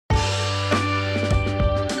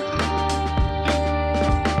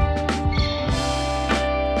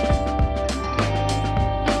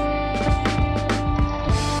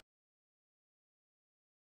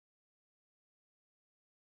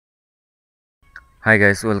Hi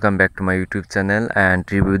guys, welcome back to my YouTube channel and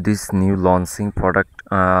review this new launching product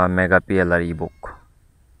Mega PLR ebook.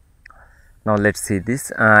 Now let's see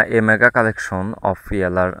this a mega collection of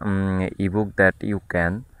PLR ebook that you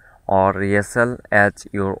can or resell as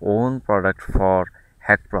your own product for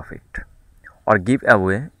hack profit or give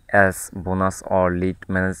away as bonus or lead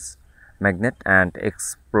magnet and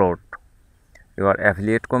explode your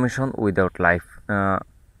affiliate commission without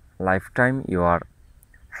lifetime your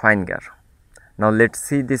fine gear. Now let's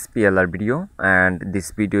see this PLR video, and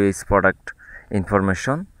this video is product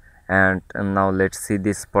information. And now let's see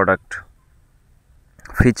this product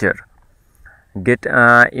feature. Get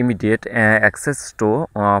immediate access to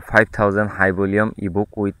 5000 high volume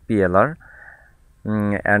ebook with PLR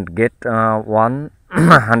and get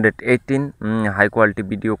 118 high quality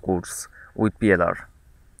video course with PLR.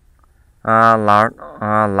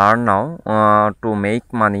 Learn now to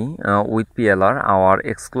make money with PLR, our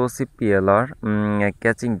exclusive PLR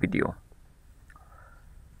catching video.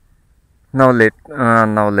 Now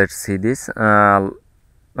let's see this.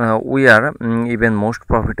 We are even most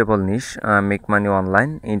profitable niche, make money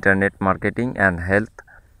online, internet marketing and health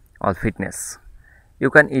or fitness.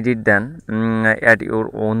 You can edit them, add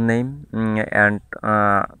your own name and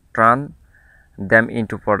turn them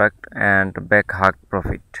into product and back hack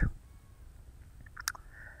profit.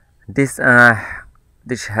 This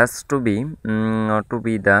has to be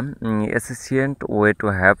the efficient way to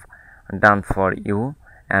have done for you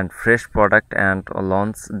and fresh product and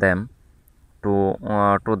launch them to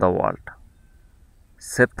the world.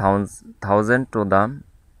 Save thousand to the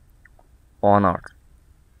owner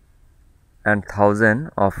and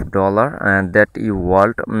 $1,000 of dollar and that you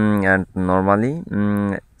world and normally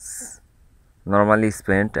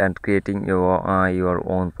spent and creating your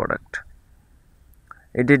own product.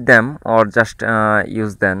 Edit them or just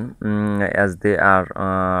use them as they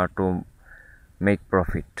are to make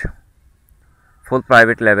profit. Full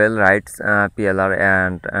private label rights, PLR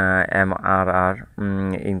and MRR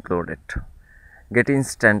included. Get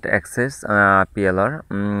instant access PLR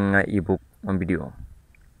ebook video.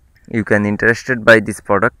 You can interested by this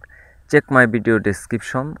product, check my video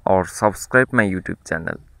description or subscribe my YouTube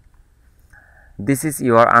channel. This is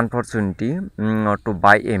your opportunity to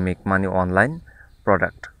buy a make money online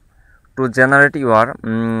product. To generate your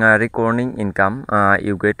recurring income,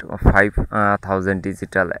 you get 5000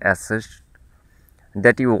 digital assets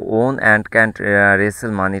that you own and can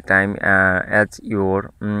resell money time as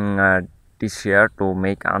your desire to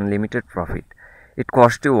make unlimited profit. It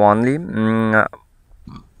costs you only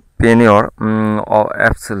penny or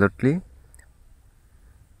absolutely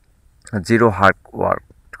zero hard work.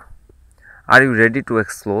 Are you ready to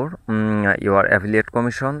explore your affiliate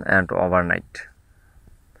commission and overnight?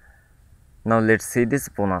 Now let's see this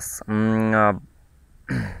bonus. How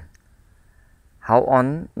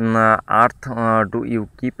on earth do you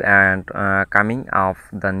keep and coming up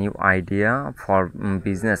the new idea for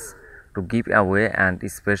business to give away and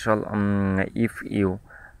special if you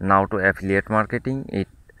now to affiliate marketing it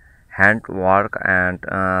hand work and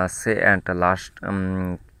say and last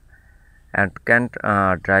and can't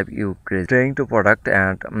drive you crazy. Trying to product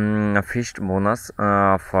and fixed bonus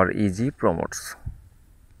for easy promotes.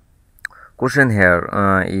 Question here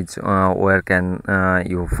is where can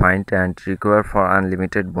you find and require for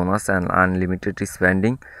unlimited bonus and unlimited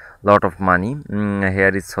spending lot of money.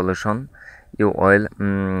 Here is solution you will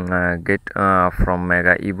get from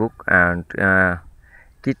Mega ebook and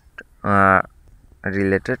kit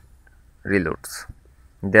related reloads.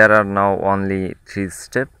 There are now only 3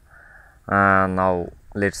 steps. Now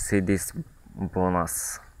let's see this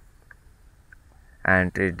bonus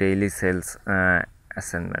and daily sales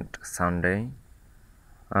assignment. Sunday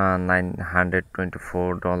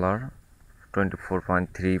 $924,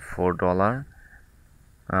 $24.34,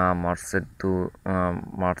 March to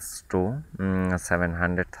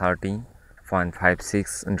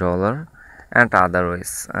 $730.56 and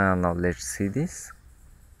otherwise. Now let's see this.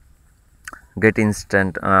 Get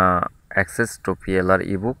instant access to PLR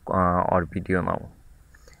ebook or video now.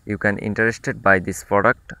 You can interested by this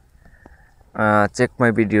product, check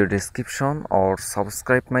my video description or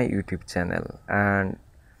subscribe my YouTube channel and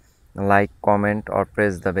like, comment or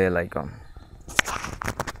press the bell icon.